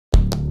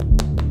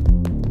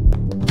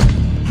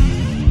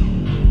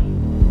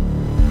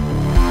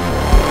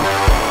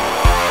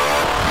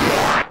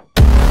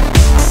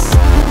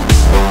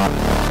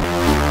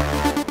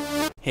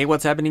Hey,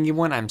 what's happening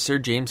everyone? I'm Sir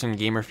James from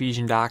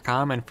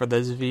Gamerfuzion.com, and for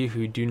those of you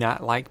who do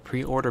not like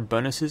pre-order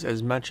bonuses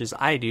as much as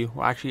I do,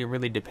 well actually it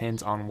really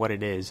depends on what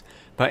it is.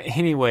 But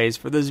anyways,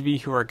 for those of you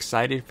who are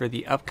excited for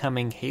the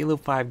upcoming Halo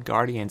 5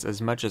 Guardians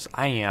as much as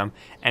I am,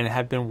 and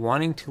have been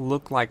wanting to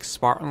look like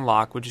Spartan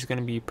Locke, which is going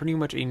to be pretty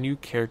much a new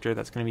character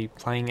that's going to be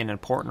playing an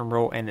important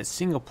role in a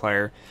single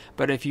player,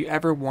 but if you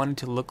ever wanted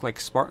to look like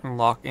Spartan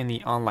Locke in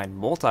the online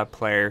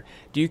multiplayer,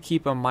 do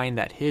keep in mind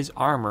that his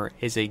armor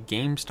is a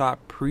GameStop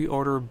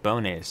pre-order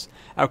bonus.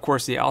 Of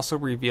course, they also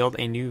revealed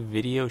a new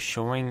video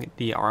showing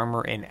the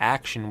armor in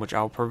action, which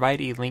I'll provide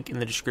a link in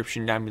the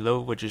description down below,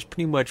 which is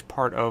pretty much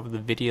part of the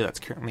video that's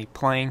currently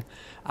playing.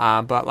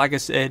 But like I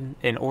said,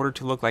 in order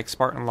to look like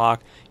Spartan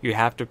Locke, you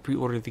have to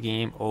pre-order the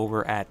game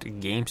over at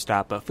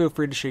GameStop. But feel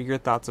free to share your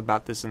thoughts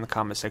about this in the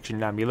comment section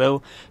down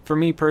below. For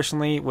me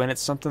personally, when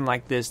it's something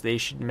like this, they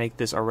should make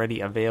this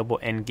already available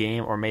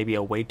in-game, or maybe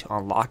a way to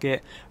unlock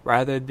it,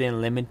 rather than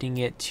limiting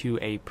it to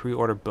a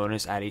pre-order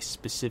bonus at a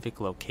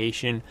specific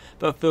location.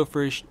 But feel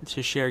free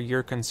to share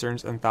your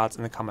concerns and thoughts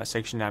in the comment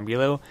section down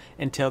below.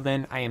 Until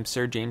then, I am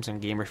Sir James on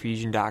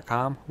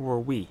Gamerfuzion.com, where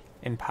we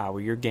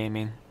empower your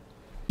gaming.